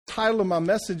title of my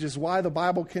message is Why the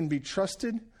Bible Can Be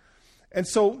Trusted. And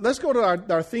so let's go to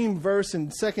our theme verse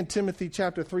in 2 Timothy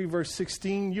chapter 3, verse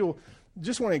 16. You'll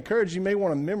just want to encourage you may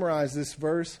want to memorize this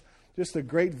verse, just a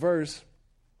great verse.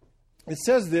 It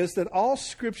says this, that all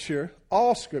scripture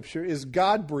is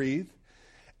God-breathed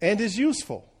and is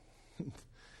useful.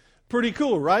 Pretty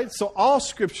cool, right? So all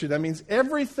scripture, that means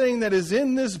everything that is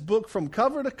in this book from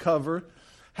cover to cover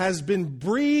has been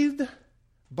breathed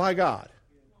by God,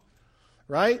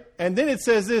 right? And then it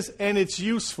says this, and it's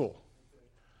useful.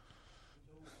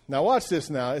 Now watch this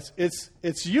now.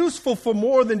 It's useful for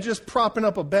more than just propping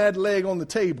up a bad leg on the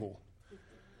table.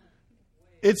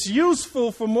 It's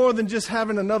useful for more than just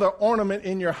having another ornament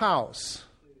in your house.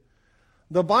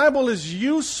 The Bible is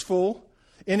useful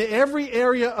in every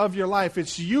area of your life.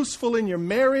 It's useful in your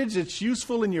marriage. It's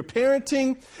useful in your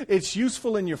parenting. It's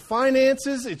useful in your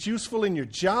finances. It's useful in your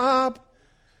job.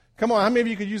 Come on, how many of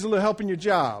you could use a little help in your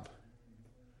job?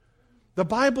 The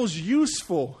Bible's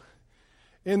useful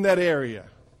in that area.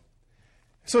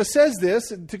 So it says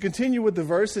this, to continue with the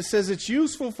verse, it says it's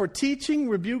useful for teaching,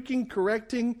 rebuking,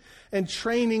 correcting, and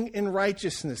training in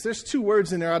righteousness. There's two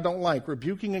words in there I don't like,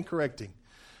 rebuking and correcting.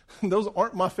 Those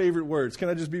aren't my favorite words. Can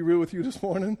I just be real with you this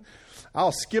morning?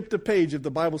 I'll skip the page if the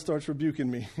Bible starts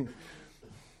rebuking me.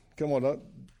 Come on,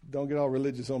 don't get all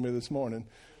religious on me this morning.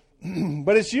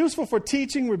 But it's useful for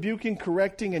teaching, rebuking,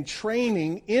 correcting, and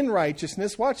training in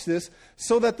righteousness. Watch this.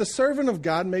 So that the servant of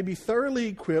God may be thoroughly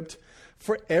equipped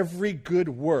for every good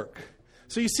work.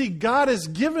 So you see, God has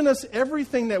given us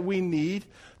everything that we need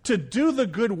to do the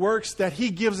good works that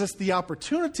He gives us the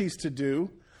opportunities to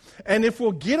do. And if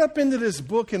we'll get up into this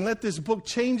book and let this book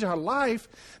change our life,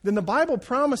 then the Bible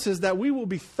promises that we will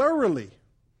be thoroughly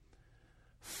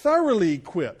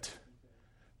equipped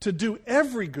to do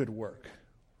every good work,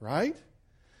 right?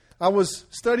 I was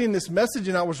studying this message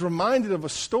and I was reminded of a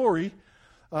story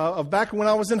of back when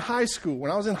I was in high school. When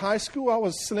I was in high school, I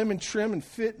was slim and trim and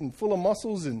fit and full of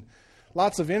muscles and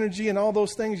lots of energy and all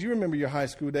those things. You remember your high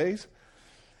school days.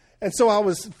 And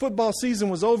so football season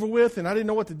was over with and I didn't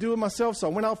know what to do with myself. So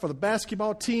I went out for the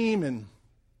basketball team. And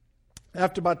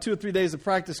after about 2 or 3 days of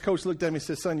practice, coach looked at me and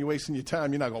said, "Son, you're wasting your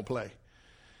time. You're not going to play."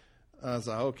 I was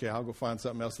like, okay, I'll go find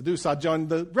something else to do. So I joined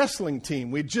the wrestling team.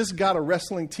 We just got a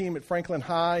wrestling team at Franklin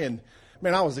High. And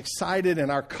man, I was excited. And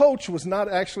our coach was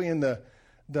not actually in the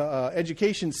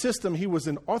education system. He was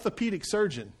an orthopedic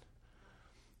surgeon.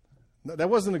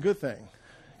 That wasn't a good thing.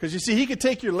 Because you see, he could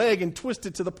take your leg and twist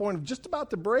it to the point of just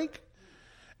about to break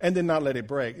and then not let it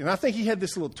break. And I think he had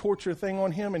this little torture thing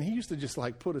on him, and he used to just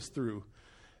like put us through.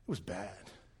 It was bad.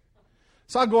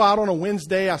 So I go out on a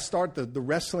Wednesday. I start the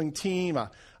wrestling team. I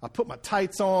put my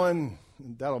tights on.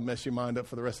 That'll mess your mind up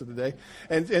for the rest of the day.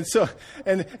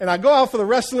 And I go out for the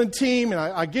wrestling team, and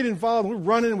I get involved. And we're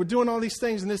running, and we're doing all these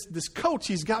things. And this coach,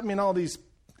 he's got me in all these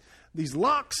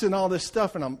locks and all this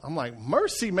stuff. And I'm like,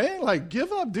 mercy, man, like,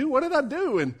 give up, dude. What did I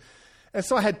do? And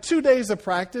so I had 2 days of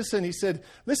practice. And he said,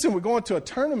 listen, we're going to a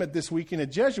tournament this weekend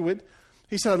at Jesuit.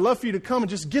 He said, I'd love for you to come and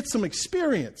just get some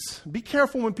experience. Be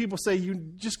careful when people say you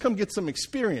just come get some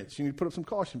experience. You need to put up some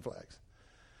caution flags.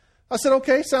 I said,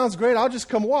 okay, sounds great. I'll just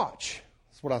come watch.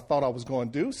 That's what I thought I was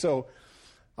going to do. So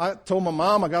I told my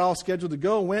mom I got all scheduled to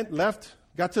go, went, left,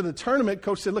 got to the tournament.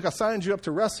 Coach said, look, I signed you up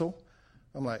to wrestle.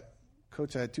 I'm like,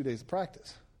 Coach, I had 2 days of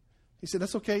practice. He said,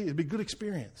 that's okay. It'd be a good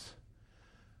experience.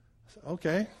 I said,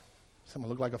 okay. So I'm going to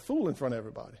look like a fool in front of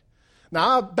everybody.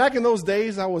 Now, back in those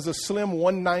days, I was a slim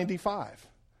 195.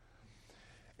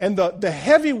 And the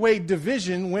heavyweight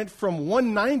division went from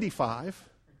 195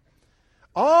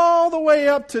 all the way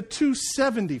up to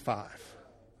 275.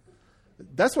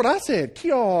 That's what I said.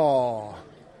 Kyo.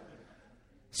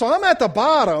 So I'm at the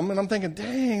bottom, and I'm thinking,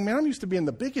 dang, man, I'm used to being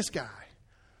the biggest guy.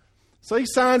 So he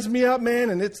signs me up,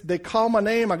 man, and they call my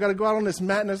name. I got to go out on this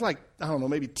mat, and there's like, I don't know,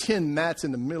 maybe 10 mats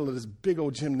in the middle of this big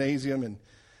old gymnasium. And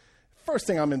first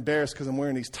thing, I'm embarrassed because I'm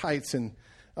wearing these tights, and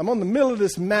I'm on the middle of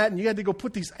this mat, and you had to go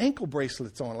put these ankle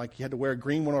bracelets on. Like you had to wear a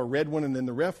green one or a red one, and then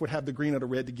the ref would have the green or the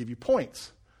red to give you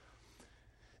points.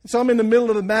 And so I'm in the middle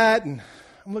of the mat, and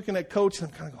I'm looking at Coach, and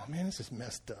I'm kind of going, man, this is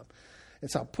messed up. And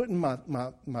so I'm putting my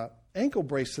ankle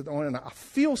bracelet on, and I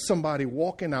feel somebody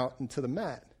walking out into the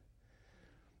mat.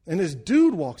 And this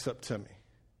dude walks up to me.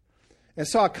 And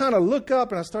so I kind of look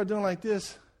up, and I start doing like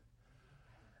this.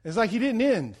 It's like he didn't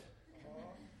end.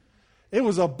 It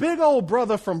was a big old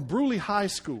brother from Bruley High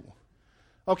School.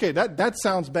 Okay, that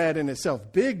sounds bad in itself.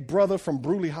 Big brother from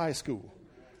Bruley High School.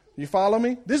 You follow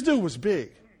me? This dude was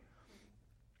big.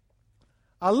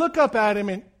 I look up at him,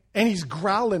 and he's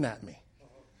growling at me.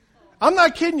 I'm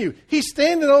not kidding you. He's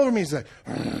standing over me. He's like,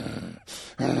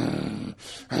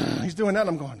 He's doing that. And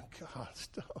I'm going, God,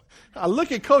 stop. I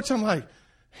look at Coach. I'm like,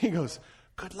 he goes,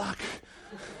 good luck.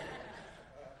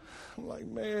 I'm like,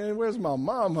 man, where's my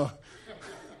mama?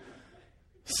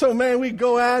 So, man, we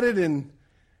go at it, and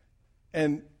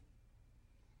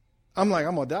I'm like,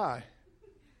 I'm going to die.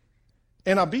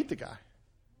 And I beat the guy.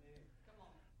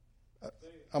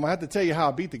 I'm going to have to tell you how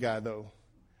I beat the guy, though.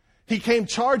 He came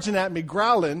charging at me,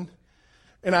 growling,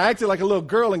 and I acted like a little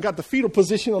girl and got the fetal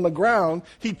position on the ground.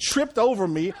 He tripped over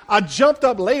me. I jumped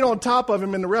up, laid on top of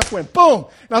him, and the ref went, boom.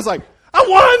 And I was like, I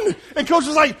won! And Coach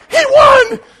was like, he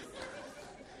won!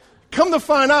 Come to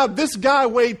find out, this guy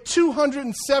weighed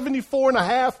 274 and a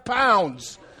half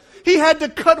pounds. He had to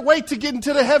cut weight to get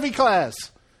into the heavy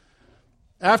class.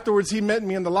 Afterwards, he met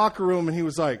me in the locker room, and he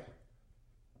was like,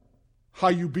 how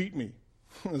you beat me?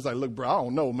 I was like, look, bro, I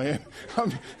don't know, man.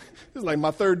 It's like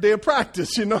my third day of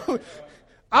practice, you know.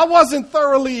 I wasn't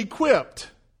thoroughly equipped.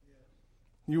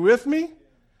 You with me?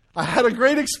 I had a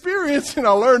great experience, and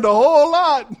I learned a whole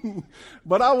lot,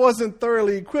 but I wasn't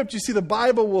thoroughly equipped. You see, the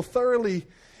Bible will thoroughly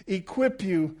equip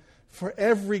you for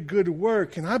every good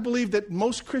work. And I believe that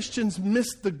most Christians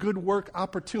miss the good work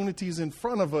opportunities in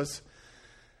front of us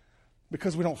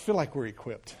because we don't feel like we're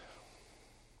equipped.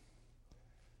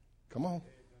 Come on.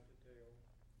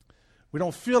 We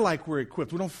don't feel like we're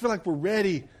equipped. We don't feel like we're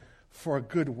ready for a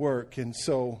good work. And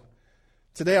so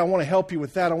today I want to help you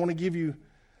with that. I want to give you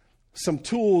some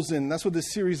tools, and that's what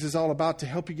this series is all about, to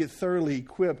help you get thoroughly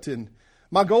equipped. And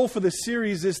my goal for this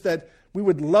series is that we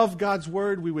would love God's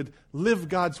Word, we would live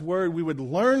God's Word, we would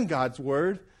learn God's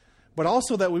Word, but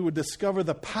also that we would discover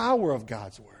the power of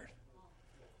God's Word.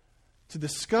 To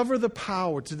discover the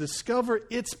power, to discover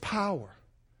its power.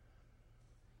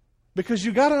 Because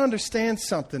you got to understand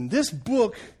something. This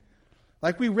book,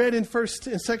 like we read in 1st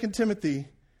and 2nd Timothy,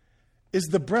 is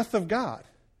the breath of God.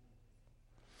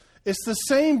 It's the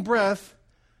same breath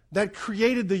that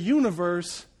created the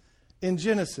universe in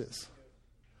Genesis.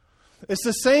 It's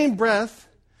the same breath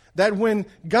that when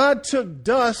God took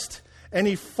dust and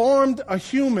he formed a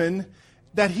human,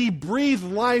 that he breathed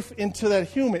life into that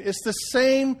human. It's the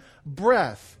same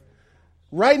breath.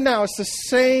 Right now, it's the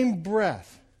same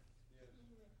breath.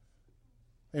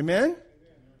 Amen?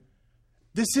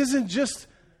 This isn't just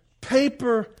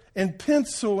paper and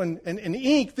pencil and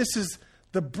ink. This is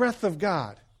the breath of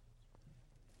God.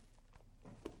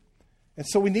 And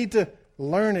so we need to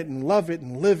learn it and love it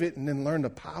and live it and then learn the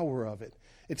power of it.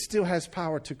 It still has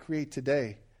power to create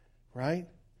today, right?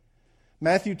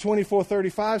 Matthew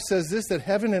 24:35 says this, that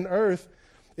heaven and earth,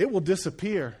 it will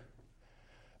disappear,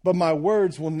 but my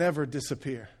words will never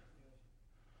disappear.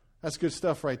 That's good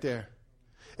stuff right there.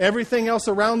 Everything else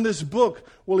around this book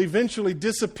will eventually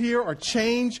disappear or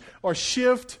change or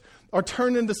shift or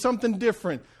turn into something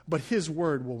different, but his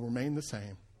word will remain the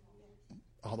same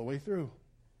all the way through.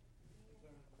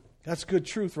 That's good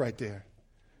truth right there.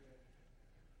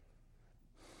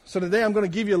 So today I'm going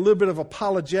to give you a little bit of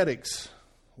apologetics.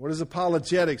 What is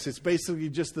apologetics? It's basically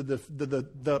just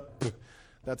the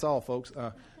that's all, folks.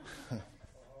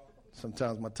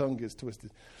 Sometimes my tongue gets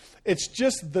twisted. It's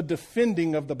just the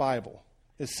defending of the Bible.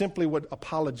 It's simply what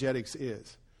apologetics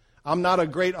is. I'm not a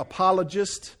great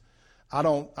apologist.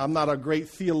 I'm not a great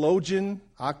theologian.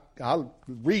 I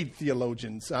read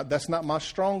theologians. That's not my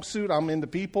strong suit. I'm into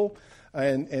people.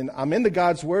 And I'm into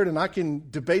God's Word, and I can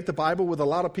debate the Bible with a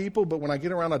lot of people, but when I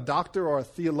get around a doctor or a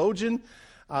theologian,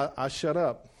 I shut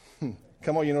up.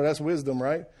 Come on, that's wisdom,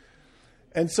 right?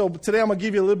 And so today I'm going to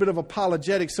give you a little bit of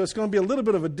apologetics. So it's going to be a little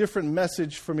bit of a different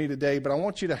message for me today, but I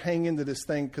want you to hang into this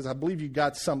thing because I believe you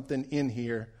got something in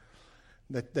here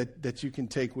that you can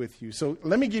take with you. So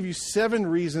let me give you 7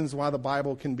 reasons why the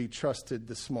Bible can be trusted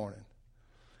this morning.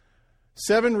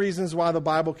 7 reasons why the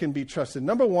Bible can be trusted.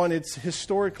 Number 1, it's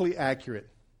historically accurate.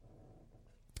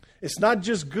 It's not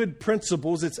just good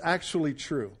principles, it's actually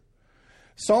true.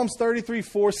 Psalms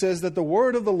 33:4 says that the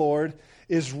word of the Lord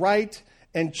is right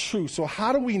and true. So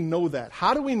how do we know that?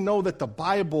 How do we know that the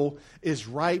Bible is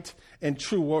right and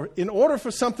true? Well, in order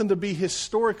for something to be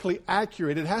historically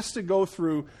accurate, it has to go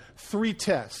through 3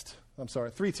 tests.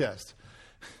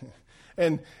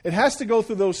 And it has to go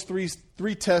through those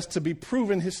three tests to be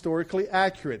proven historically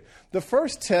accurate. The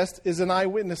first test is an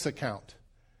eyewitness account.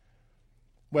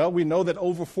 Well, we know that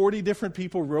over 40 different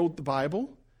people wrote the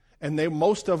Bible, and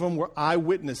most of them were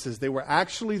eyewitnesses. They were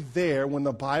actually there when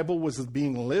the Bible was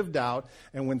being lived out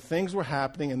and when things were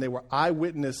happening, and they were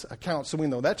eyewitness accounts. So we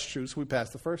know that's true, so we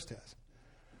passed the first test.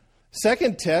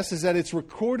 Second test is that it's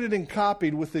recorded and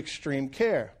copied with extreme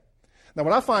care. Now,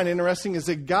 what I find interesting is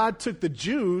that God took the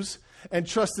Jews and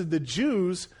trusted the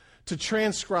Jews to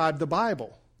transcribe the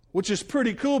Bible. which is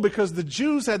pretty cool because the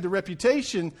Jews had the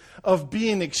reputation of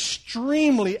being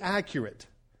extremely accurate.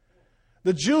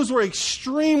 The Jews were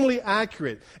extremely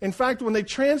accurate. In fact, when they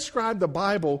transcribed the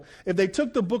Bible, if they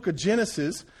took the book of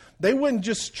Genesis, they wouldn't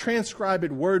just transcribe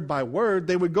it word by word.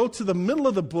 They would go to the middle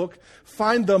of the book,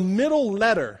 find the middle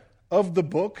letter of the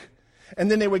book, and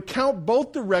then they would count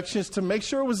both directions to make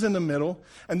sure it was in the middle,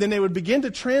 and then they would begin to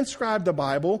transcribe the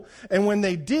Bible. And when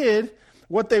they did,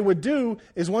 what they would do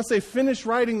is once they finished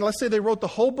writing, let's say they wrote the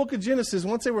whole book of Genesis,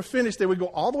 once they were finished, they would go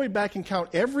all the way back and count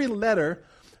every letter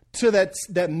to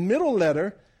that middle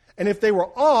letter, and if they were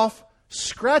off,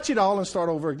 scratch it all and start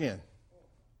over again.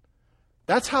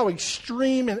 That's how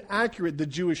extreme and accurate the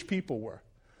Jewish people were.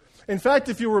 In fact,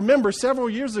 if you remember, several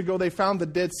years ago, they found the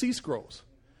Dead Sea Scrolls.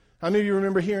 How many of you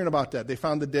remember hearing about that? They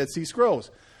found the Dead Sea Scrolls.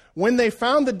 When they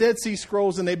found the Dead Sea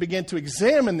Scrolls and they began to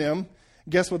examine them,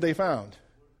 guess what they found?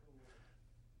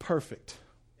 Perfect.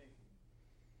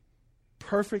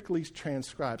 Perfectly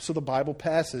transcribed. So the Bible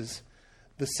passes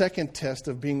the second test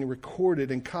of being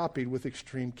recorded and copied with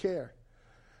extreme care.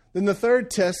 Then the third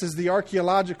test is the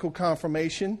archaeological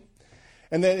confirmation.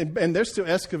 And they're still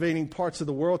excavating parts of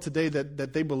the world today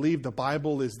that they believe the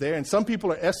Bible is there. And some people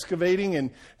are excavating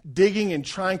and digging and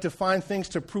trying to find things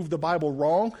to prove the Bible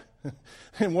wrong.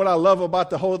 And what I love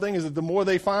about the whole thing is that the more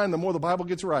they find, the more the Bible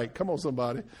gets right. Come on,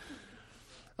 somebody.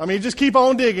 I mean, just keep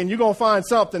on digging. You're going to find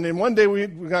something. And one day we're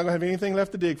not going to have anything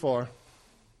left to dig for.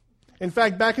 In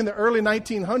fact, back in the early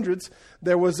 1900s,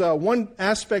 there was one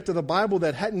aspect of the Bible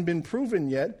that hadn't been proven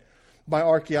yet by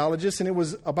archaeologists, and it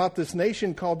was about this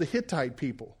nation called the Hittite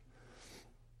people.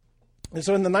 And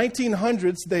so in the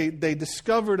 1900s, they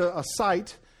discovered a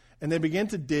site, and they began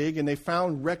to dig, and they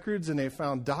found records and they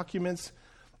found documents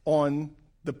on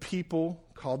the people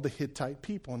called the Hittite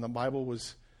people. And the Bible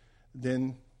was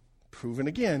then proven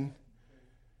again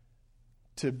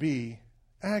to be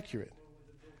accurate.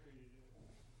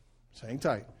 Hang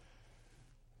tight.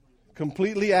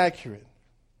 Completely accurate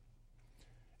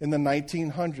in the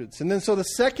 1900s. And then so the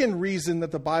second reason that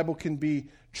the Bible can be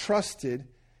trusted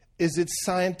is it's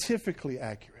scientifically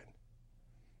accurate.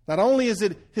 Not only is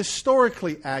it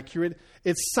historically accurate,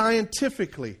 it's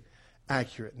scientifically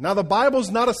accurate. Now the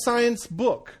Bible's not a science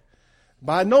book.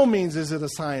 By no means is it a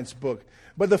science book.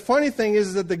 But the funny thing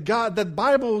is that the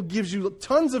Bible gives you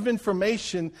tons of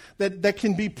information that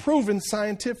can be proven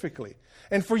scientifically.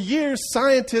 And for years,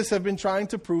 scientists have been trying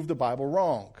to prove the Bible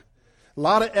wrong. A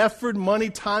lot of effort, money,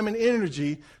 time, and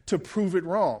energy to prove it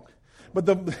wrong.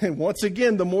 But once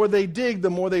again, the more they dig, the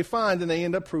more they find, and they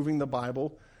end up proving the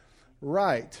Bible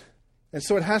right. And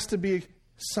so it has to be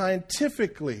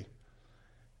scientifically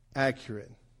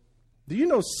accurate. Do you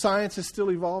know science is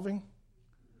still evolving?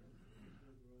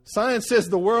 Science says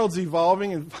the world's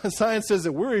evolving, and science says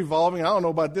that we're evolving. I don't know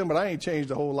about them, but I ain't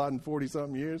changed a whole lot in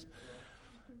 40-something years.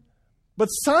 But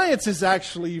science is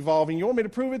actually evolving. You want me to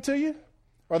prove it to you?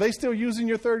 Are they still using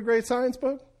your third grade science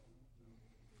book?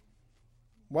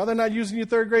 Why are they not using your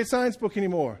third grade science book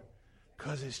anymore?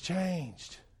 Because it's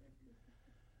changed.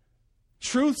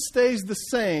 Truth stays the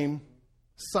same.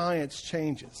 Science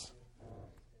changes.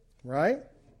 Right?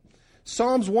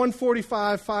 Psalms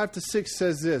 145, 5-6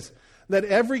 says this. Let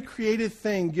every created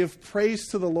thing give praise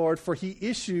to the Lord, for he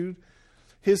issued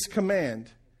his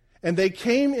command, and they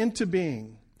came into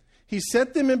being. He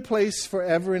set them in place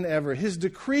forever and ever. His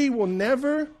decree will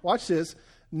never, watch this,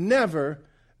 never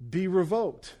be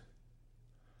revoked.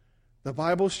 The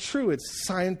Bible's true. It's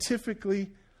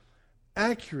scientifically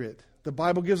accurate. The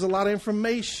Bible gives a lot of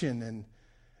information. And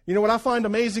you know what I find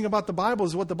amazing about the Bible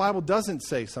is what the Bible doesn't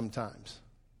say sometimes.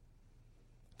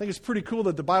 I think it's pretty cool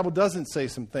that the Bible doesn't say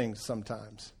some things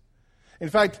sometimes. In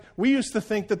fact, we used to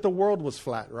think that the world was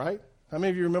flat, right? How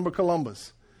many of you remember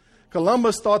Columbus?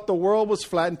 Columbus thought the world was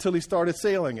flat until he started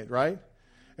sailing it, right?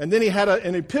 And then he had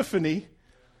an epiphany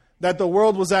that the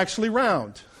world was actually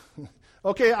round.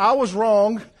 Okay, I was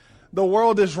wrong. The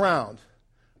world is round.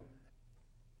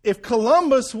 If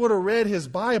Columbus would have read his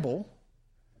Bible,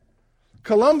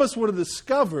 Columbus would have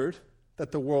discovered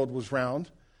that the world was round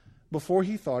before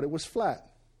he thought it was flat.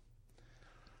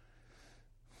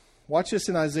 Watch this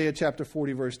in Isaiah chapter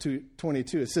 40, verse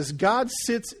 22. It says, God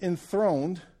sits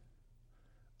enthroned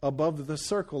above the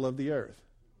circle of the earth.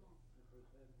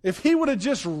 If he would have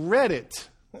just read it,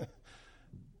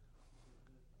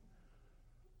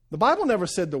 the Bible never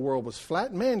said the world was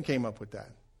flat. Man came up with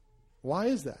that. Why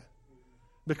is that?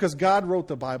 Because God wrote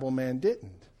the Bible, man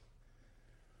didn't.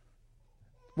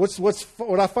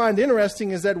 What I find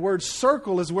interesting is that word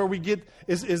circle is where we get,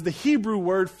 is the Hebrew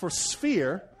word for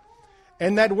sphere.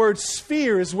 And that word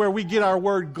sphere is where we get our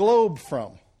word globe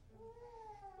from.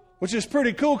 which is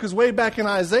pretty cool because way back in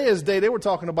Isaiah's day, they were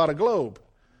talking about a globe.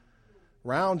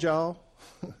 Round, y'all.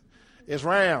 It's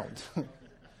round.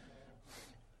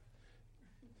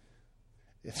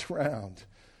 It's round.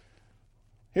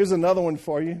 Here's another one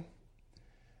for you.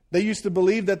 They used to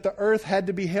believe that the earth had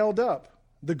to be held up.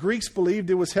 The Greeks believed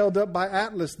it was held up by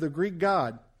Atlas, the Greek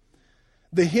god.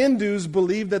 The Hindus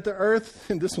believed that the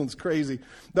earth, and this one's crazy,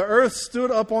 the earth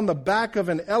stood up on the back of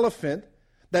an elephant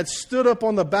that stood up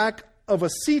on the back of a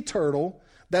sea turtle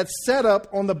that sat up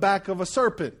on the back of a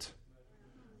serpent.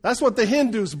 That's what the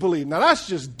Hindus believe. Now that's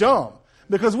just dumb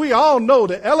because we all know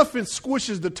the elephant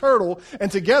squishes the turtle and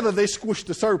together they squish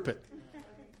the serpent.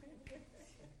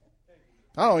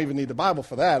 I don't even need the Bible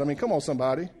for that. I mean, come on,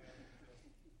 somebody.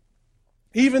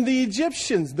 Even the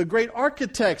Egyptians, the great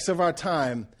architects of our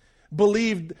time,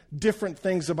 believed different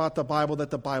things about the Bible that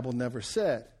the Bible never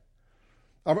said,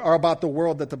 or about the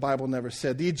world that the Bible never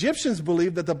said. The Egyptians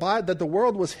believed that the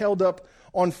world was held up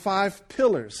on 5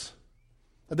 pillars.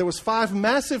 That there was 5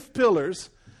 massive pillars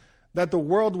that the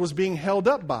world was being held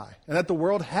up by, and that the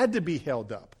world had to be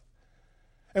held up.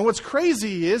 And what's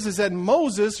crazy is that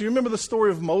Moses, you remember the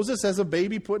story of Moses as a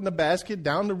baby put in a basket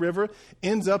down the river,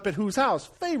 ends up at whose house?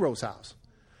 Pharaoh's house.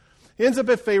 He ends up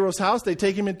at Pharaoh's house. They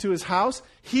take him into his house.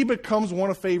 He becomes one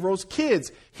of Pharaoh's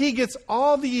kids. He gets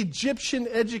all the Egyptian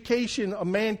education a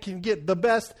man can get, the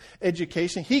best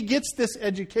education. He gets this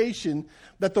education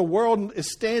that the world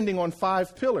is standing on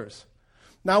 5 pillars.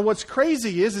 Now, what's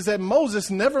crazy is that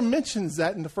Moses never mentions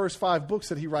that in the first 5 books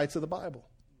that he writes of the Bible.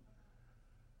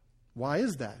 Why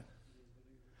is that?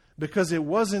 Because it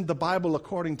wasn't the Bible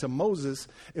according to Moses.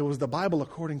 It was the Bible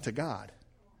according to God.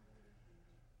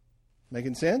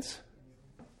 Making sense?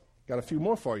 Got a few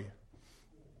more for you.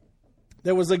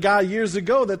 There was a guy years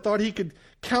ago that thought he could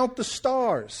count the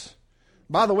stars.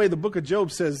 By the way, the book of Job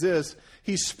says this.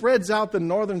 He spreads out the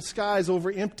northern skies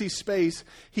over empty space.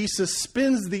 He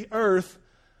suspends the earth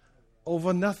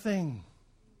over nothing.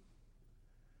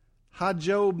 How'd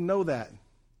Job know that?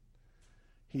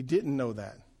 He didn't know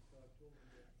that.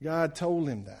 God told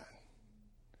him that.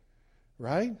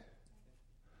 Right?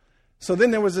 So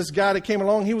then there was this guy that came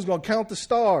along. He was going to count the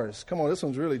stars. Come on, this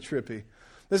one's really trippy.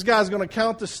 This guy's going to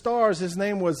count the stars. His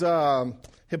name was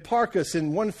Hipparchus in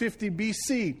 150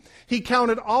 BC. He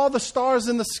counted all the stars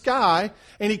in the sky,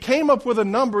 and he came up with a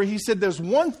number. He said there's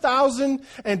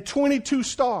 1,022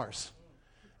 stars.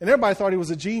 And everybody thought he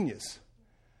was a genius.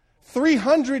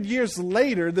 300 years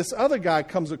later, this other guy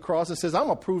comes across and says, I'm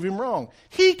going to prove him wrong.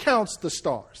 He counts the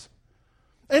stars.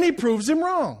 And he proves him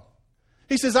wrong.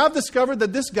 He says, I've discovered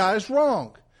that this guy is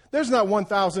wrong. There's not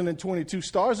 1,022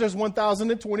 stars. There's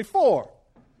 1,024.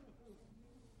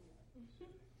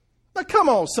 Now, come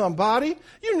on, somebody.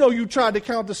 You know you tried to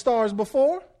count the stars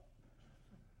before.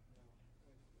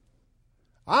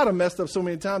 I'd have messed up so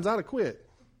many times, I'd have quit.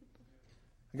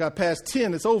 I got past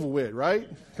 10, it's over with, right?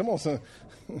 Come on, son.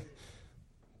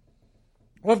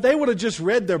 Well, if they would have just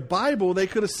read their Bible, they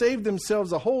could have saved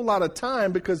themselves a whole lot of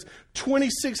time because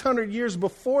 2,600 years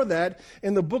before that,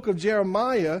 in the book of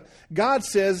Jeremiah, God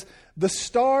says, the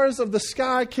stars of the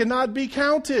sky cannot be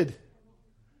counted.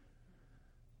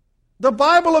 The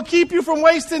Bible will keep you from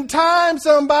wasting time,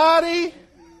 somebody.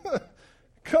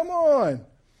 Come on.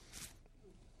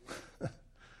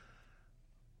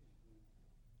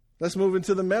 Let's move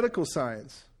into the medical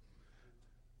science.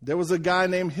 There was a guy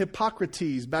named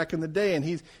Hippocrates back in the day, and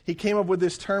he came up with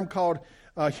this term called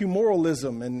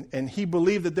humoralism, and he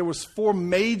believed that there was 4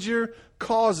 major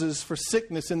causes for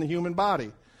sickness in the human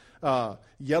body.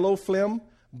 Yellow phlegm,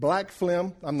 black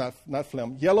phlegm,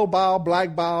 yellow bile,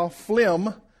 black bile,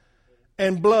 phlegm,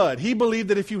 and blood. He believed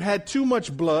that if you had too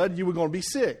much blood, you were going to be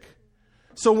sick.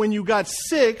 So when you got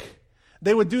sick,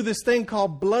 they would do this thing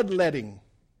called bloodletting.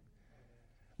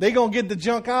 They're going to get the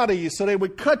junk out of you, so they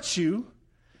would cut you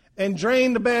and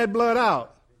drain the bad blood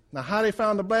out. Now, how they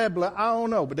found the bad blood, I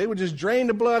don't know. But they would just drain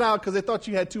the blood out because they thought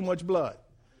you had too much blood.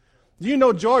 Do you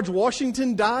know George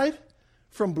Washington died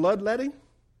from bloodletting?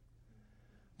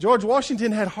 George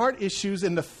Washington had heart issues,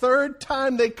 and the 3rd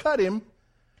time they cut him,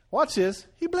 watch this,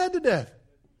 he bled to death.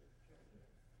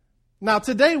 Now,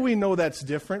 today we know that's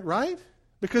different, right?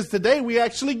 Because today we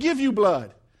actually give you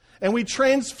blood, and we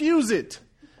transfuse it.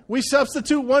 We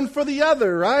substitute one for the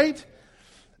other, right?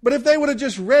 But if they would have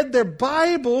just read their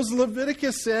Bibles,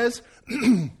 Leviticus says,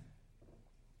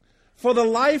 for the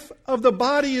life of the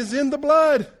body is in the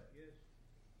blood.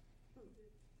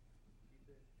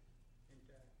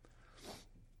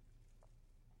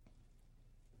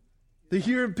 The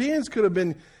Europeans could have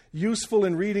been useful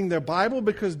in reading their Bible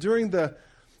because during the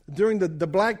during the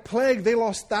Black Plague, they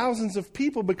lost thousands of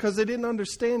people because they didn't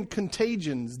understand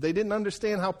contagions. They didn't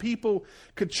understand how people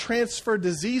could transfer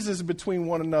diseases between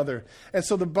one another. And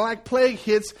so the Black Plague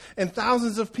hits and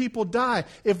thousands of people die.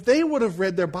 If they would have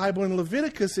read their Bible in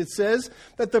Leviticus, it says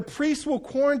that the priest will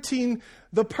quarantine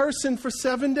the person for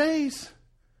 7 days.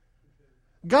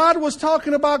 God was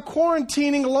talking about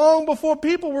quarantining long before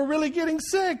people were really getting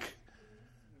sick.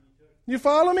 You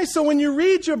follow me? So when you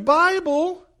read your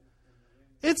Bible,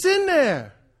 it's in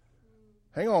there.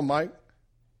 Hang on, Mike.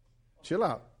 Chill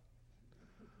out.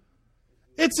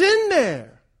 It's in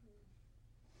there.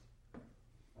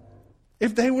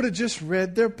 If they would have just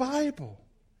read their Bible.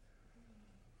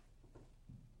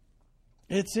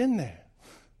 It's in there.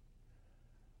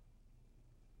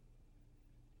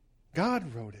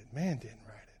 God wrote it. Man didn't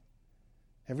write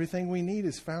it. Everything we need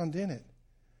is found in it.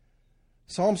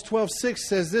 Psalms 12:6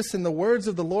 says this, and the words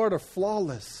of the Lord are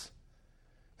flawless.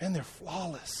 And they're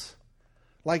flawless.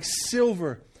 Like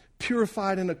silver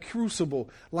purified in a crucible.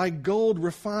 Like gold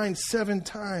refined 7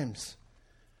 times.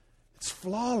 It's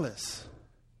flawless.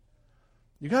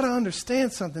 You got to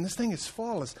understand something. This thing is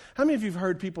flawless. How many of you have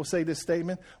heard people say this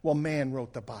statement? Well, man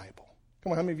wrote the Bible.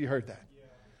 Come on, how many of you heard that? Yeah.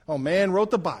 Oh, man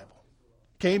wrote the Bible.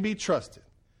 Can't be trusted.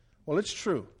 Well, it's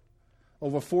true.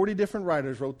 Over 40 different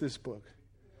writers wrote this book.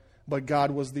 But God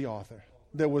was the author.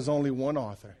 There was only one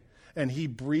author. And he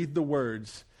breathed the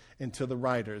words into the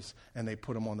writers, and they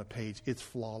put them on the page. It's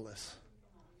flawless.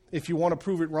 If you want to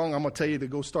prove it wrong, I'm going to tell you to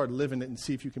go start living it and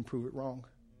see if you can prove it wrong.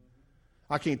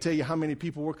 I can't tell you how many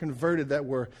people were converted that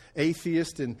were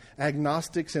atheists and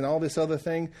agnostics and all this other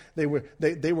thing. They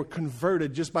were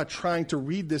converted just by trying to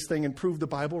read this thing and prove the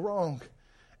Bible wrong.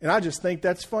 And I just think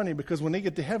that's funny because when they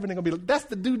get to heaven, they're going to be like, that's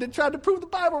the dude that tried to prove the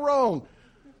Bible wrong.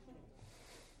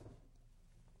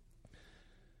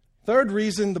 Third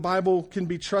reason the Bible can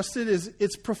be trusted is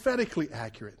it's prophetically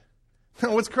accurate.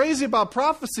 Now, what's crazy about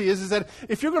prophecy is that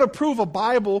if you're going to prove a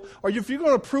Bible, or if you're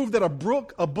going to prove that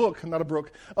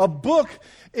a book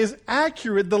is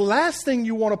accurate, the last thing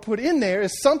you want to put in there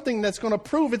is something that's going to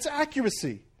prove its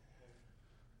accuracy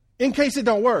in case it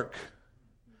don't work.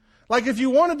 Like if you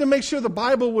wanted to make sure the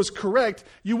Bible was correct,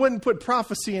 you wouldn't put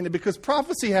prophecy in it because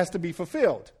prophecy has to be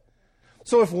fulfilled.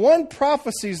 So if one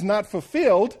prophecy is not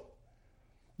fulfilled,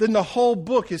 then the whole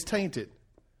book is tainted.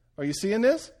 Are you seeing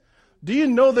this? Do you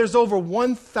know there's over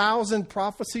 1,000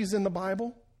 prophecies in the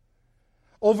Bible?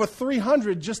 Over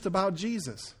 300 just about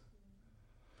Jesus.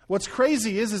 What's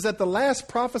crazy is that the last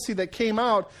prophecy that came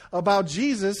out about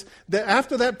Jesus, that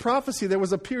after that prophecy, there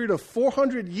was a period of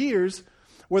 400 years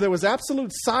where there was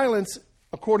absolute silence,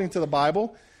 according to the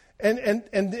Bible. And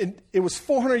it was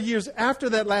 400 years after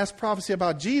that last prophecy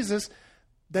about Jesus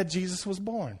that Jesus was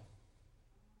born.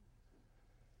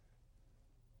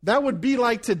 That would be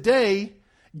like today,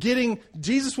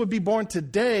 Jesus would be born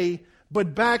today,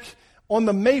 but back on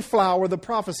the Mayflower, the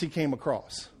prophecy came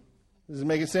across. Does it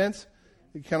make sense?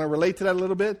 You kind of relate to that a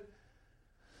little bit?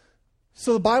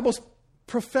 So the Bible's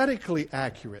prophetically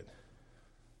accurate.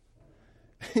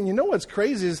 And you know what's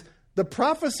crazy is the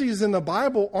prophecies in the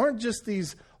Bible aren't just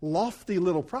these lofty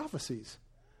little prophecies.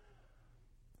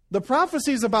 The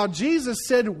prophecies about Jesus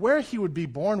said where he would be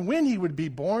born, when he would be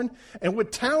born, and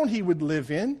what town he would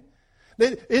live in.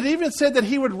 It even said that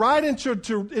he would ride into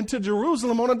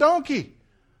Jerusalem on a donkey.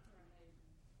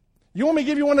 You want me to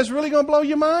give you one that's really going to blow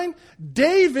your mind?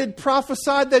 David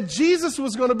prophesied that Jesus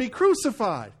was going to be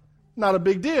crucified. Not a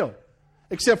big deal,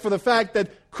 except for the fact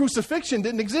that crucifixion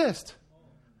didn't exist.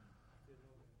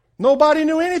 Nobody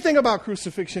knew anything about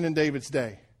crucifixion in David's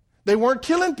day. They weren't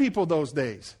killing people those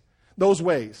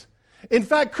ways. In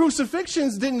fact,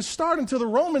 crucifixions didn't start until the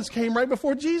Romans came right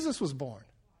before Jesus was born.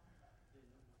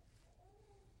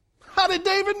 How did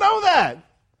David know that?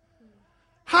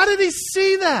 How did he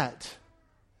see that?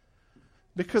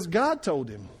 Because God told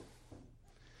him.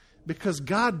 Because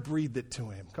God breathed it to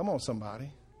him. Come on,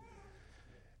 somebody.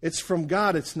 It's from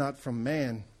God, it's not from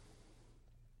man.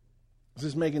 Is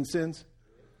this making sense?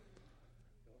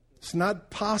 It's not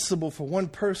possible for one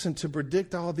person to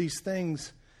predict all these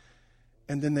things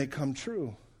and then they come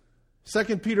true.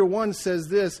 2 Peter 1 says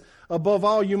this, above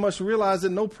all, you must realize that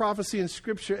no prophecy in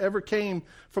Scripture ever came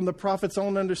from the prophet's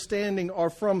own understanding or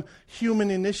from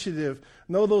human initiative.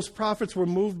 No, those prophets were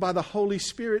moved by the Holy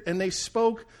Spirit and they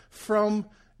spoke from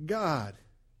God.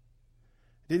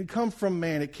 It didn't come from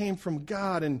man, it came from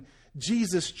God, and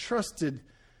Jesus trusted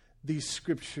these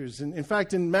scriptures. And in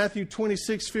fact, in Matthew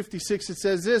 26:56, it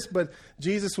says this, but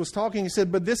Jesus was talking, he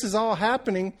said, but this is all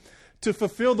happening to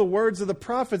fulfill the words of the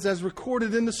prophets as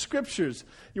recorded in the scriptures.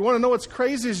 You want to know what's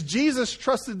crazy is Jesus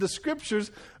trusted the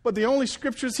scriptures, but the only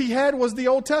scriptures he had was the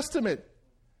Old Testament.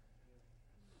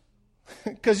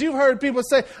 Because you've heard people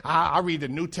say, I read the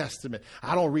New Testament.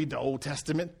 I don't read the Old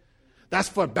Testament. That's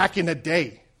for back in the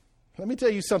day. Let me tell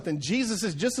you something. Jesus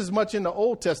is just as much in the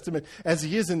Old Testament as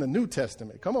he is in the New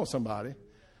Testament. Come on, somebody.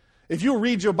 If you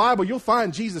read your Bible, you'll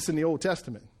find Jesus in the Old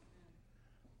Testament.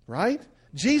 Right?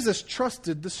 Jesus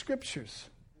trusted the Scriptures.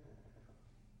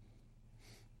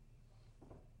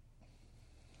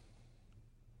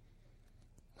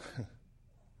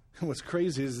 What's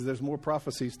crazy is there's more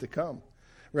prophecies to come.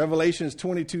 Revelations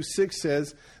 22:6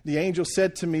 says, the angel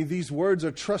said to me, these words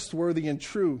are trustworthy and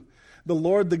true. The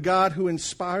Lord, the God who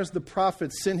inspires the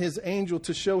prophets, sent his angel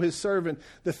to show his servant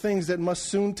the things that must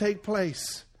soon take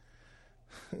place.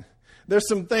 There's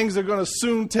some things that are going to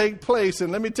soon take place.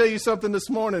 And let me tell you something this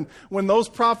morning. When those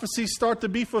prophecies start to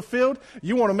be fulfilled,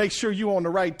 you want to make sure you're on the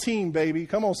right team, baby.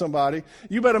 Come on, somebody.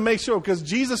 You better make sure, because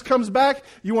Jesus comes back,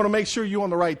 you want to make sure you're on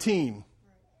the right team.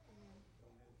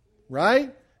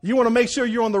 Right? You want to make sure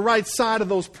you're on the right side of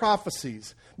those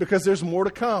prophecies, because there's more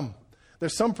to come.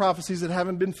 There's some prophecies that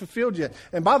haven't been fulfilled yet.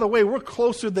 And by the way, we're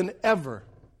closer than ever.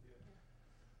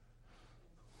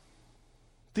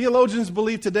 Theologians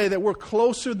believe today that we're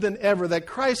closer than ever, that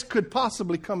Christ could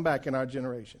possibly come back in our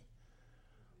generation.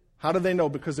 How do they know?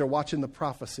 Because they're watching the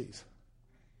prophecies.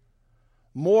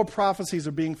 More prophecies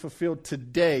are being fulfilled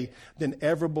today than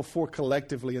ever before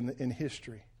collectively in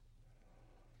history.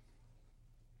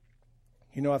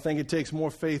 You know, I think it takes more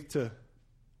faith to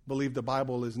believe the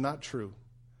Bible is not true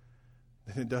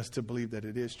than it does to believe that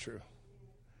it is true.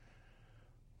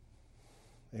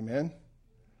 Amen?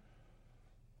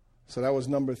 So that was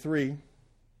number 3.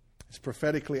 It's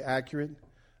prophetically accurate.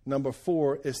 Number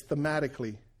 4 is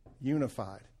thematically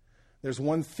unified. There's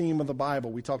one theme of the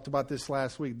Bible. We talked about this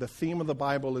last week. The theme of the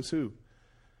Bible is who?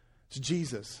 It's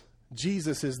Jesus.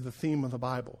 Jesus is the theme of the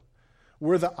Bible.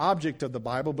 We're the object of the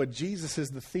Bible, but Jesus is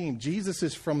the theme. Jesus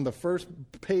is from the first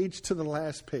page to the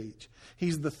last page.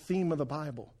 He's the theme of the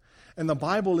Bible. And the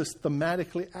Bible is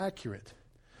thematically accurate.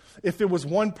 If it was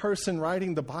one person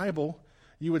writing the Bible,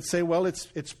 you would say, well,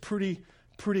 it's pretty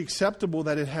acceptable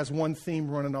that it has one theme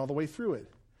running all the way through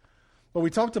it. But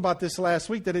we talked about this last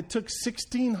week, that it took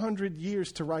 1,600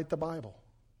 years to write the Bible.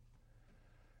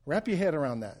 Wrap your head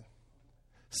around that.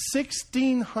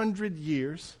 1,600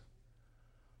 years,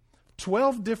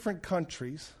 12 different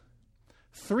countries,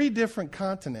 3 different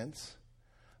continents,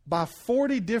 by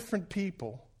 40 different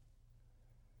people.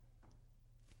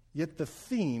 Yet the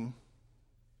theme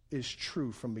is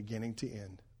true from beginning to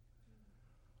end.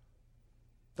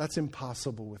 That's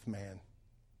impossible with man,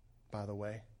 by the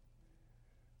way.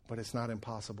 But it's not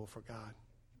impossible for God.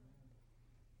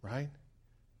 Right?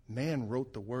 Man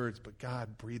wrote the words, but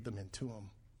God breathed them into him.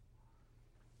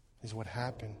 This is what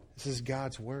happened. This is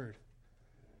God's word.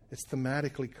 It's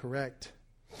thematically correct.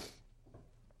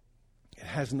 It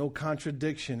has no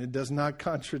contradiction. It does not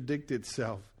contradict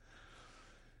itself.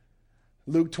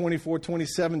 Luke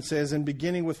 24:27 says, and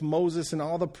beginning with Moses and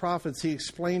all the prophets, he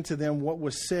explained to them what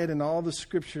was said in all the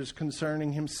scriptures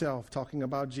concerning himself, talking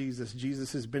about Jesus.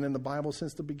 Jesus has been in the Bible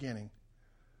since the beginning.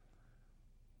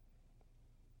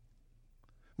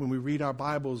 When we read our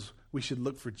Bibles, we should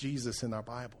look for Jesus in our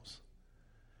Bibles.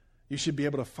 You should be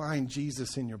able to find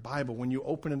Jesus in your Bible. When you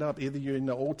open it up, either you're in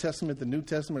the Old Testament, the New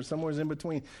Testament, or somewhere in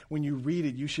between, when you read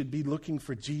it, you should be looking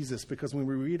for Jesus, because when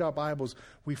we read our Bibles,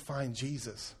 we find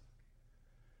Jesus.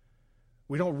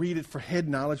 We don't read it for head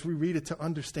knowledge. We read it to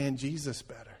understand Jesus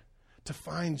better, to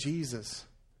find Jesus.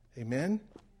 Amen?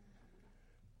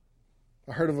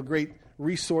 I heard of a great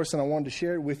resource, and I wanted to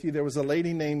share it with you. There was a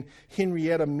lady named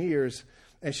Henrietta Mears,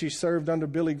 and she served under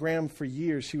Billy Graham for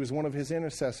years. She was one of his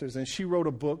intercessors, and she wrote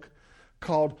a book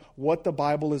called What the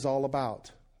Bible is All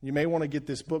About. You may want to get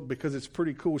this book because it's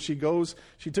pretty cool. She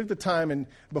took the time, and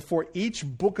before each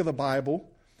book of the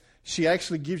Bible, she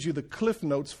actually gives you the cliff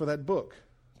notes for that book.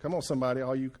 Come on, somebody,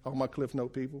 all my Cliff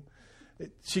Note people.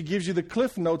 She gives you the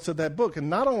Cliff Notes of that book. And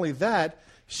not only that,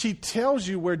 she tells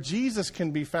you where Jesus can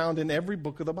be found in every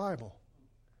book of the Bible.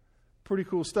 Pretty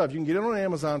cool stuff. You can get it on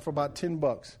Amazon for about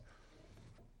 $10.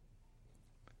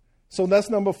 So that's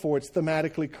number 4. It's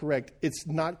thematically correct. It's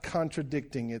not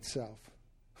contradicting itself.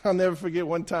 I'll never forget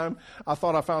one time I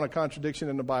thought I found a contradiction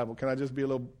in the Bible. Can I just be a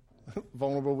little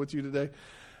vulnerable with you today?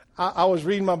 I was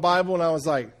reading my Bible and I was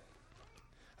like,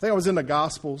 I think I was in the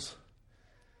Gospels,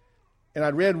 and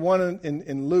I'd read one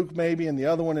in Luke maybe, and the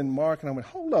other one in Mark, and I went,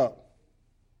 hold up.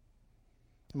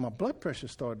 And my blood pressure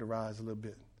started to rise a little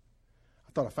bit.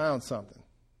 I thought I found something.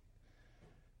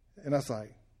 And I was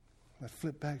like, I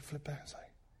flipped back. I was like,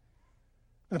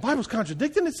 and the Bible's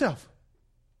contradicting itself.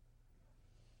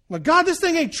 I'm like, God, this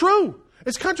thing ain't true.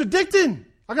 It's contradicting.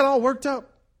 I got all worked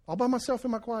up, all by myself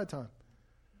in my quiet time.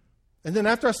 And then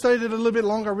after I studied it a little bit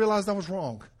longer, I realized I was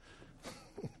wrong.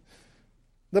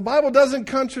 The Bible doesn't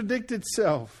contradict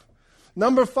itself.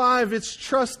 Number 5, it's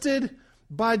trusted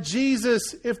by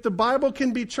Jesus. If the Bible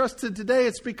can be trusted today,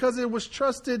 it's because it was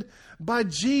trusted by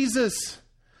Jesus.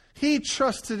 He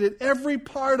trusted it, every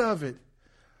part of it.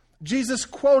 Jesus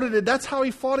quoted it. That's how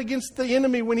he fought against the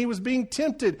enemy when he was being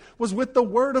tempted, was with the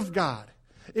Word of God.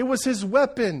 It was his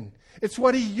weapon. It's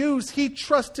what he used. He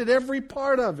trusted every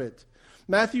part of it.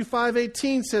 Matthew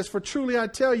 5:18 says, "For truly I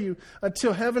tell you,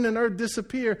 until heaven and earth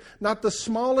disappear, not the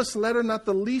smallest letter, not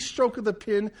the least stroke of the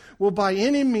pen will by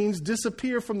any means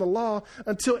disappear from the law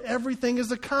until everything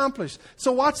is accomplished."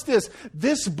 So watch this.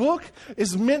 This book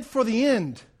is meant for the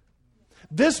end.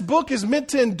 This book is meant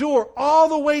to endure all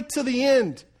the way to the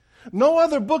end. No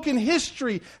other book in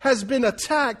history has been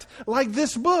attacked like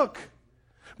this book.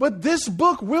 But this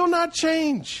book will not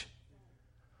change.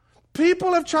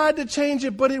 People have tried to change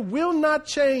it, but it will not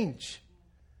change.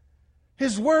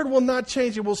 His word will not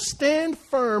change. It will stand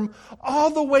firm all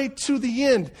the way to the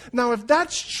end. Now, if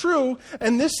that's true,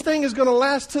 and this thing is going to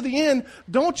last to the end,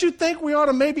 don't you think we ought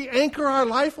to maybe anchor our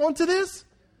life onto this?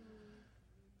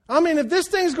 I mean, if this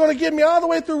thing's going to get me all the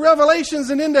way through Revelations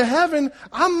and into heaven,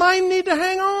 I might need to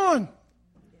hang on.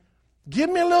 Give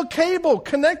me a little cable.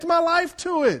 Connect my life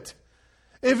to it.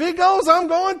 If it goes, I'm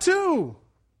going too.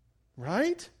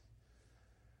 Right?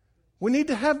 We need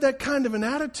to have that kind of an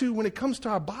attitude when it comes to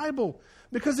our Bible,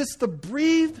 because it's the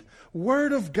breathed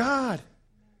Word of God.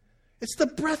 It's the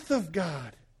breath of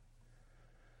God.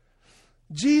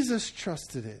 Jesus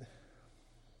trusted it.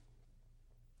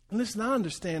 And listen, I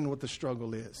understand what the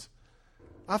struggle is.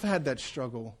 I've had that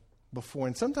struggle before,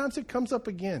 and sometimes it comes up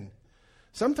again.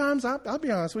 Sometimes, I'll be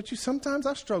honest with you, sometimes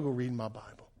I struggle reading my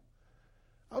Bible.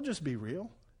 I'll just be real.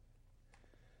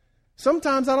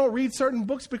 Sometimes I don't read certain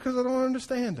books because I don't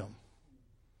understand them.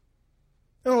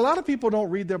 And a lot of people don't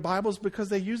read their Bibles because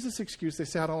they use this excuse. They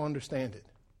say, I don't understand it.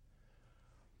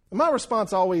 And my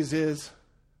response always is,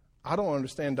 I don't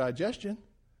understand digestion.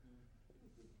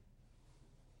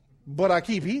 But I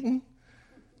keep eating.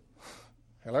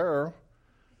 Hello.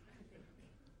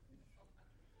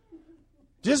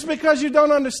 Just because you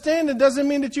don't understand it doesn't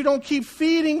mean that you don't keep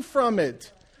feeding from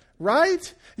it.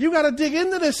 Right? You got to dig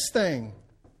into this thing.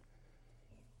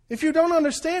 If you don't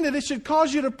understand it, it should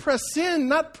cause you to press in,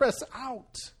 not press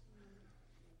out.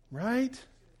 Right?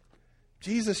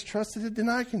 Jesus trusted it, then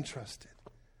I can trust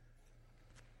it.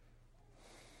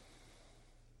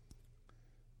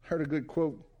 Heard a good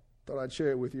quote. Thought I'd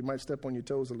share it with you. It might step on your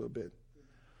toes a little bit.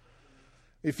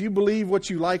 If you believe what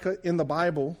you like in the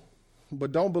Bible,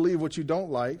 but don't believe what you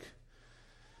don't like,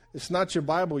 it's not your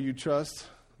Bible you trust,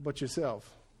 but yourself.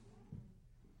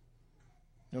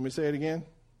 You want me to say it again?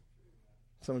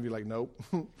 Some of you are like, nope.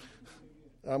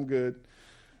 I'm good.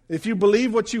 If you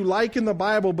believe what you like in the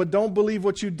Bible, but don't believe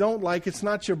what you don't like, it's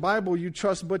not your Bible you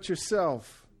trust, but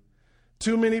yourself.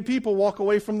 Too many people walk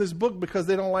away from this book because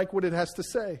they don't like what it has to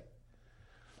say.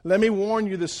 Let me warn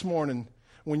you this morning.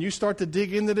 When you start to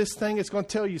dig into this thing, it's going to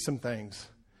tell you some things.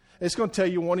 It's going to tell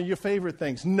you one of your favorite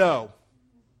things. No.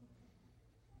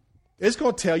 It's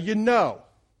going to tell you no.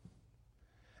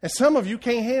 And some of you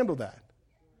can't handle that.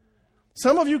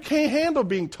 Some of you can't handle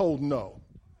being told no.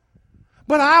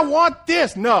 But I want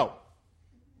this. No.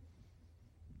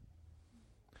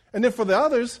 And then for the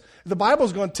others, the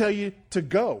Bible's going to tell you to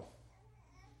go.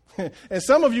 And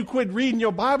some of you quit reading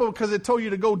your Bible because it told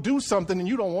you to go do something and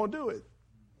you don't want to do it.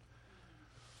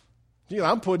 You know,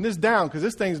 I'm putting this down because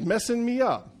this thing's messing me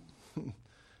up. You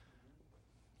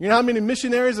know how many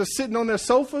missionaries are sitting on their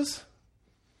sofas?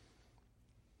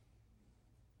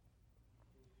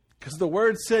 Because the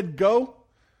word said go,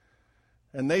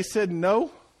 and they said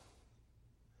no.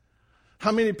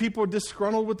 How many people are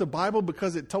disgruntled with the Bible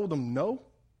because it told them no?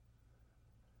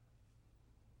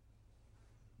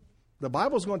 The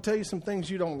Bible's going to tell you some things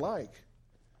you don't like.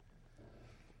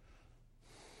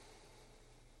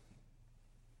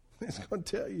 It's going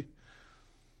to tell you.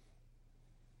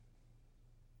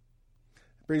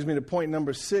 Brings me to point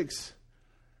number 6.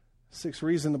 Sixth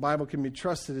reason the Bible can be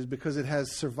trusted is because it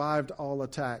has survived all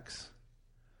attacks.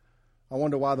 I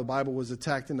wonder why the Bible was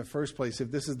attacked in the first place. If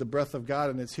this is the breath of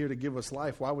God and it's here to give us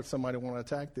life, why would somebody want to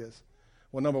attack this?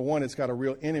 Well, number one, it's got a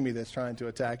real enemy that's trying to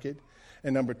attack it.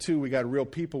 And number two, we got real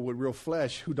people with real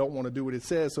flesh who don't want to do what it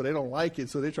says, so they don't like it,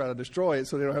 so they try to destroy it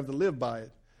so they don't have to live by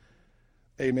it.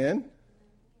 Amen?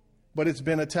 But it's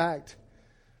been attacked.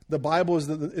 The Bible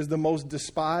is the most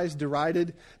despised,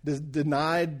 derided,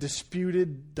 denied,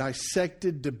 disputed,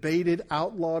 dissected, debated,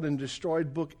 outlawed, and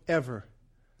destroyed book ever.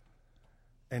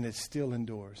 And it still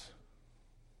endures.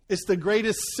 It's the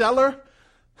greatest seller,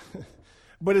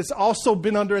 but it's also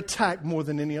been under attack more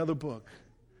than any other book.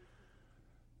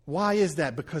 Why is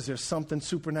that? Because there's something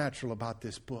supernatural about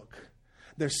this book.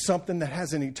 There's something that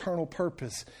has an eternal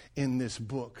purpose in this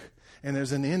book. And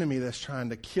there's an enemy that's trying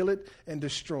to kill it and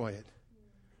destroy it.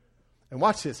 And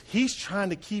watch this. He's trying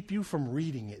to keep you from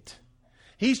reading it.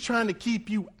 He's trying to keep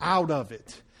you out of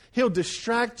it. He'll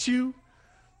distract you.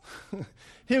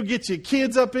 He'll get your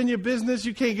kids up in your business.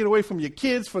 You can't get away from your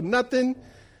kids for nothing.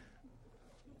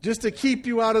 Just to keep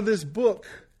you out of this book.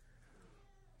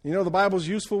 You know, the Bible's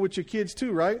useful with your kids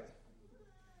too, right?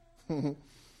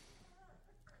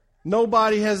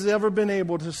 Nobody has ever been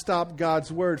able to stop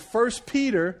God's word. 1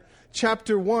 Peter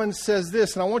chapter 1 says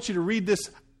this, and I want you to read this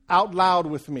out loud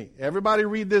with me. Everybody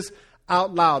read this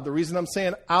out loud. The reason I'm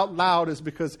saying out loud is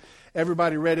because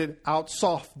everybody read it out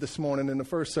soft this morning in the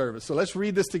first service. So let's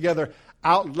read this together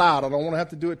out loud. I don't want to have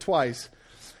to do it twice.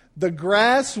 The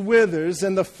grass withers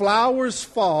and the flowers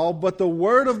fall, but the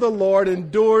word of the Lord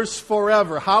endures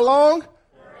forever. How long?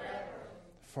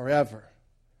 Forever.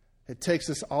 It takes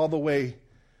us all the way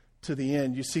to the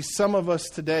end. You see, some of us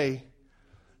today,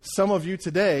 some of you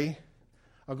today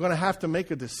are going to have to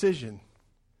make a decision.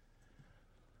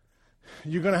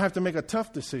 You're going to have to make a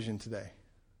tough decision today.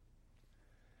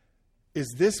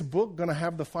 Is this book going to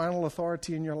have the final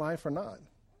authority in your life or not?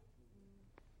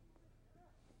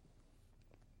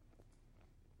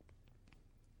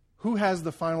 Who has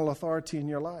the final authority in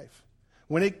your life?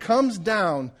 When it comes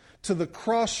down to the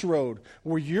crossroad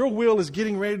where your will is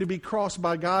getting ready to be crossed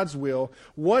by God's will,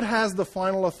 what has the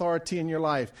final authority in your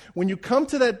life? When you come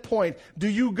to that point, do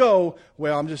you go,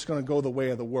 well, I'm just going to go the way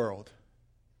of the world?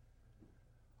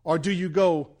 Or do you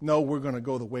go, no, we're going to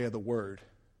go the way of the word?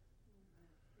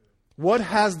 What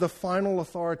has the final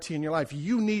authority in your life?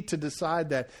 You need to decide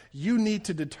that. You need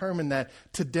to determine that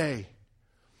today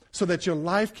so that your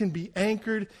life can be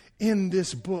anchored in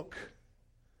this book.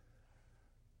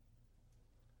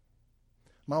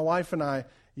 My wife and I,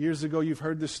 years ago, you've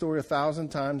heard this story 1,000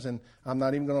 times, and I'm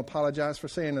not even going to apologize for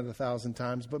saying it 1,000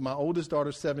 times, but my oldest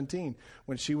daughter's 17.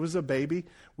 When she was a baby,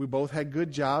 we both had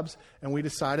good jobs, and we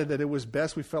decided that it was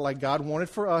best. We felt like God wanted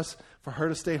for us, for her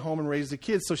to stay home and raise the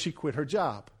kids, so she quit her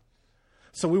job.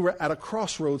 So we were at a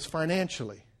crossroads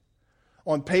financially.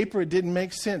 On paper, it didn't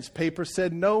make sense. Paper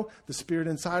said no. The spirit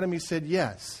inside of me said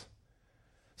yes.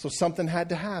 So something had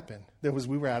to happen.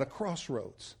 We were at a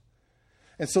crossroads.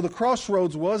 And so the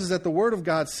crossroads is that the Word of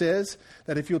God says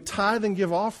that if you'll tithe and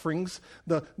give offerings,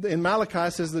 in Malachi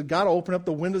it says that God will open up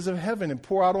the windows of heaven and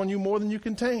pour out on you more than you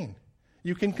can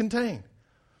contain.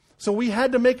 So we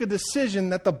had to make a decision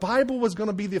that the Bible was going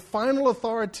to be the final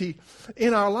authority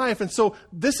in our life. And so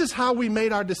this is how we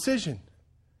made our decision.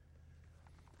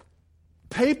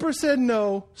 Paper said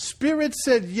no. Spirit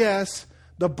said yes.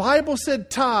 The Bible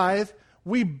said tithe.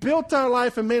 We built our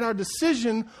life and made our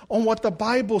decision on what the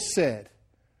Bible said.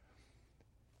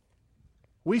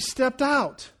 We stepped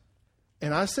out.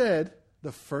 And I said,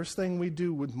 the first thing we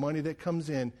do with money that comes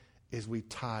in is we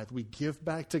tithe. We give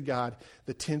back to God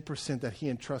the 10% that He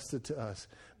entrusted to us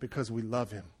because we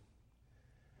love Him.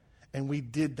 And we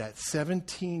did that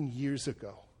 17 years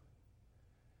ago.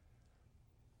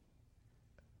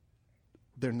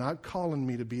 They're not calling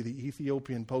me to be the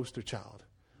Ethiopian poster child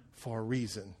for a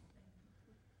reason.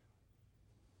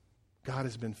 God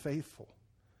has been faithful.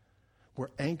 We're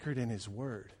anchored in His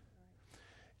Word.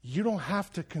 You don't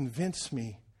have to convince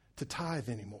me to tithe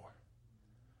anymore.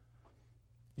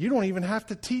 You don't even have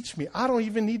to teach me. I don't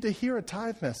even need to hear a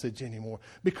tithe message anymore.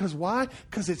 Because why?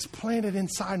 Because it's planted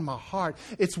inside my heart.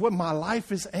 It's what my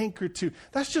life is anchored to.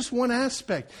 That's just one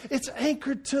aspect. It's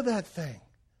anchored to that thing.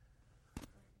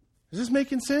 Is this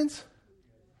making sense?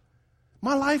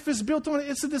 My life is built on it.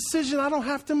 It's a decision I don't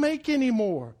have to make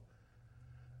anymore.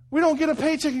 We don't get a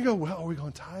paycheck and go, well, are we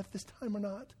going to tithe this time or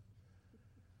not?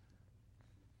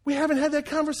 We haven't had that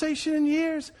conversation in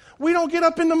years. We don't get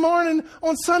up in the morning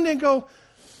on Sunday and go,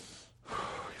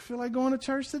 you feel like going to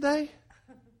church today?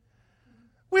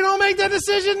 We don't make that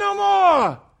decision no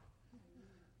more.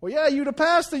 Well, yeah, you the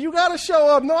pastor. You got to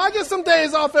show up. No, I get some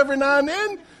days off every now and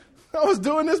then. I was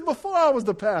doing this before I was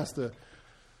the pastor.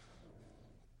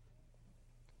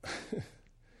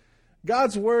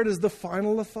 God's word is the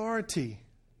final authority.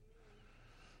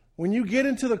 When you get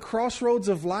into the crossroads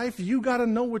of life, you got to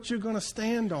know what you're going to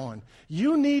stand on.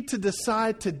 You need to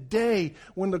decide today,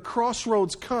 when the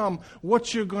crossroads come,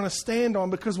 what you're going to stand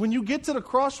on. Because when you get to the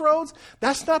crossroads,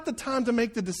 that's not the time to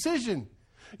make the decision.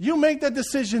 You make that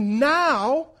decision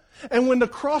now, and when the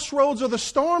crossroads or the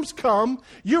storms come,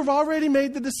 you've already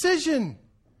made the decision.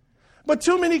 But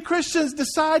too many Christians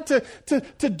decide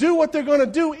to do what they're going to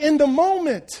do in the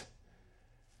moment.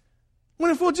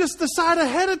 When if we'll just decide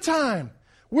ahead of time.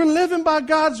 We're living by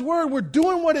God's word. We're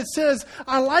doing what it says.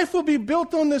 Our life will be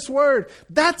built on this word.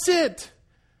 That's it.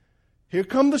 Here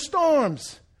come the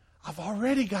storms. I've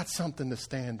already got something to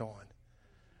stand on.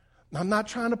 I'm not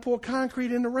trying to pour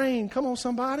concrete in the rain. Come on,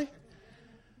 somebody.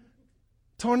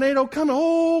 Tornado coming.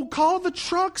 Oh, call the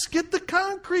trucks. Get the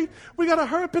concrete. We got to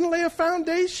hurry up and lay a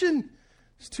foundation.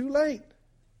 It's too late.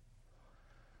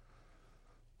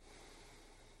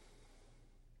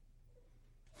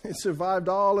 It survived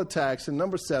all attacks. And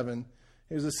number 7,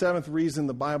 here's the 7th reason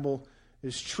the Bible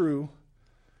is true,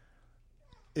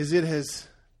 is it has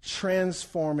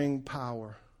transforming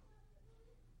power.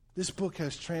 This book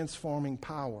has transforming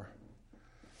power.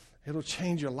 It'll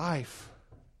change your life.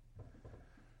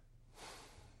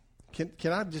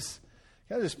 Can I just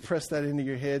press that into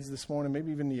your heads this morning,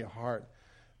 maybe even to your heart?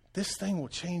 This thing will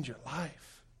change your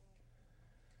life.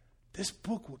 This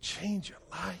book will change your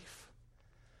life.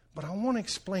 But I want to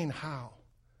explain how.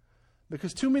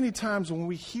 Because too many times when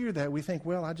we hear that, we think,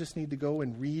 well, I just need to go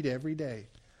and read every day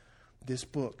this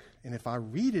book. And if I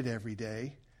read it every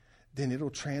day, then it'll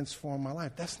transform my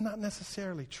life. That's not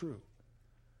necessarily true.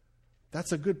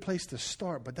 That's a good place to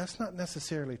start, but that's not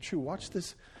necessarily true. Watch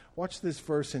this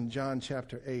verse in John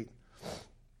chapter 8.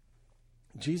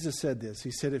 Jesus said this.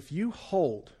 He said, if you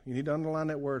hold, you need to underline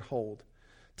that word hold,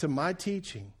 to my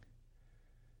teaching,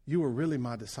 you are really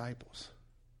my disciples.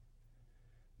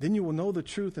 Then you will know the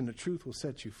truth, and the truth will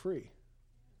set you free.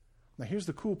 Now, here's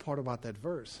the cool part about that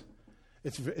verse.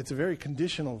 It's a very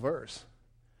conditional verse.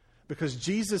 Because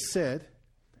Jesus said,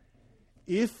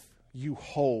 if you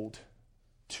hold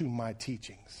to my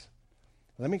teachings.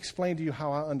 Let me explain to you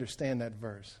how I understand that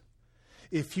verse.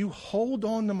 If you hold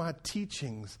on to my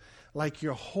teachings like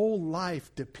your whole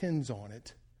life depends on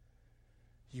it,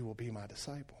 you will be my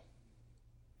disciple.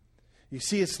 You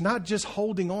see, it's not just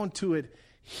holding on to it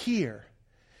here.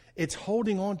 It's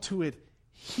holding on to it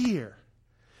here.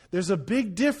 There's a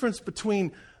big difference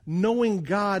between knowing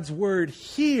God's word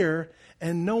here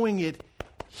and knowing it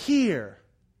here.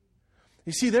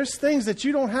 You see, there's things that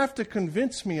you don't have to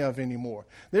convince me of anymore.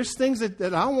 There's things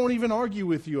that I won't even argue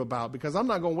with you about because I'm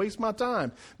not going to waste my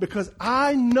time. Because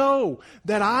I know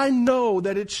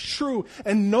that it's true.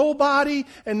 And nobody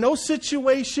and no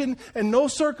situation and no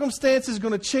circumstance is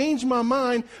going to change my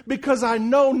mind because I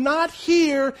know not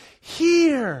here.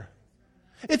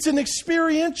 It's an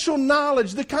experiential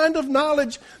knowledge, the kind of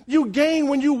knowledge you gain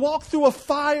when you walk through a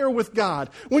fire with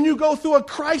God, when you go through a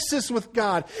crisis with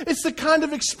God. It's the kind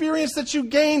of experience that you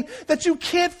gain that you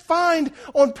can't find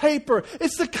on paper.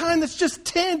 It's the kind that's just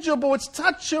tangible, it's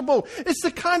touchable. It's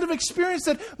the kind of experience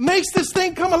that makes this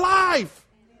thing come alive.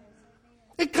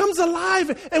 It comes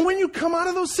alive. And when you come out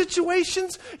of those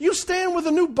situations, you stand with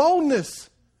a new boldness.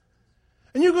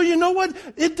 And you go, you know what?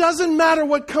 It doesn't matter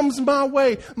what comes my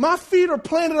way. My feet are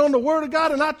planted on the Word of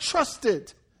God and I trust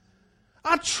it.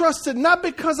 I trust it not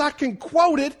because I can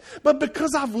quote it, but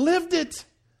because I've lived it.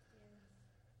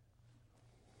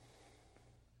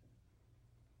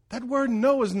 That word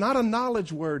know is not a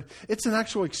knowledge word. It's an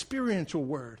actual experiential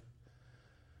word.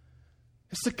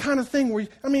 It's the kind of thing where,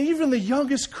 even the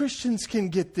youngest Christians can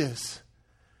get this.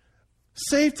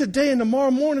 Saved today and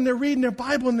tomorrow morning they're reading their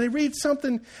Bible and they read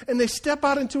something and they step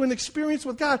out into an experience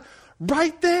with God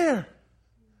right there.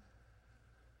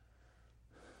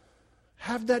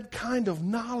 Have that kind of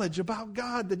knowledge about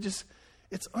God that just,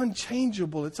 it's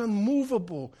unchangeable, it's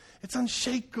unmovable, it's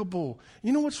unshakable.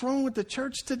 You know what's wrong with the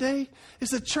church today? Is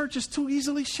the church is too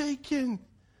easily shaken.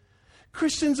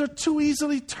 Christians are too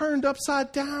easily turned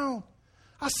upside down.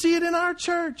 I see it in our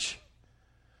church.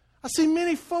 I see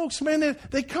many folks, man,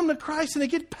 they come to Christ and they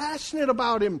get passionate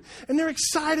about Him. And they're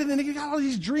excited and they got all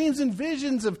these dreams and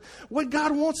visions of what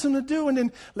God wants them to do. And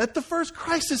then let the first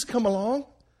crisis come along.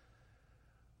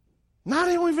 Now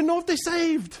they don't even know if they're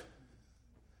saved.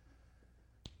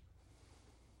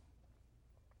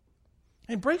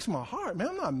 It breaks my heart, man.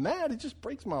 I'm not mad. It just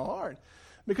breaks my heart.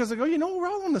 Because I go, we're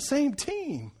all on the same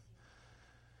team.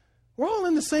 We're all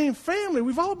in the same family.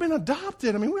 We've all been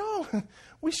adopted.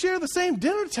 We share the same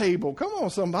dinner table. Come on,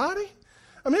 somebody.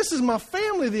 This is my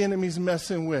family the enemy's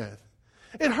messing with.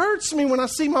 It hurts me when I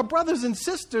see my brothers and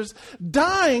sisters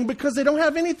dying because they don't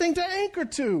have anything to anchor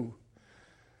to.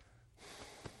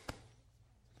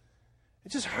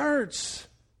 It just hurts.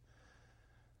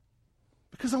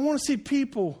 Because I want to see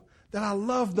people that I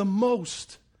love the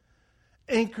most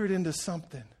anchored into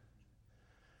something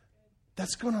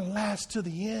that's going to last to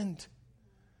the end.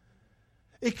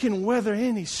 It can weather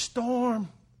any storm.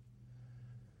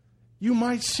 You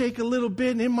might shake a little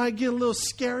bit and it might get a little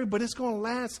scary, but it's going to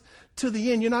last to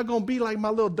the end. You're not going to be like my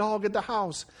little dog at the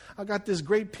house. I got this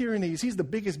Great Pyrenees. He's the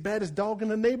biggest, baddest dog in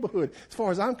the neighborhood. As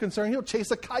far as I'm concerned, he'll chase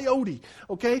a coyote,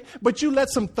 okay? But you let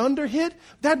some thunder hit,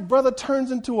 that brother turns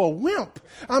into a wimp.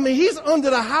 I mean, he's under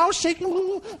the house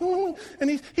shaking,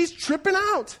 and he's tripping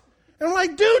out. And I'm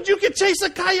like, dude, you can chase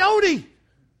a coyote.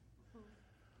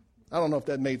 I don't know if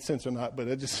that made sense or not, but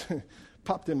it just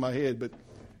popped in my head. But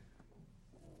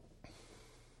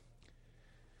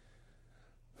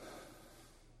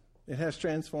it has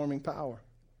transforming power.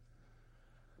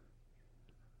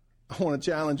 I want to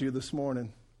challenge you this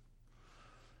morning.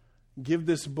 Give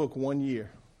this book 1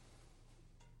 year.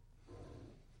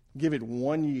 Give it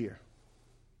 1 year.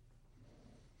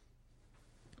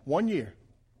 1 year.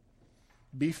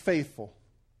 Be faithful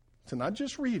to not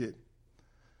just read it,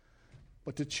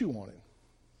 but to chew on it.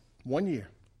 1 year.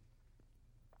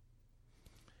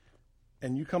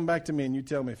 And you come back to me and you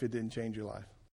tell me if it didn't change your life.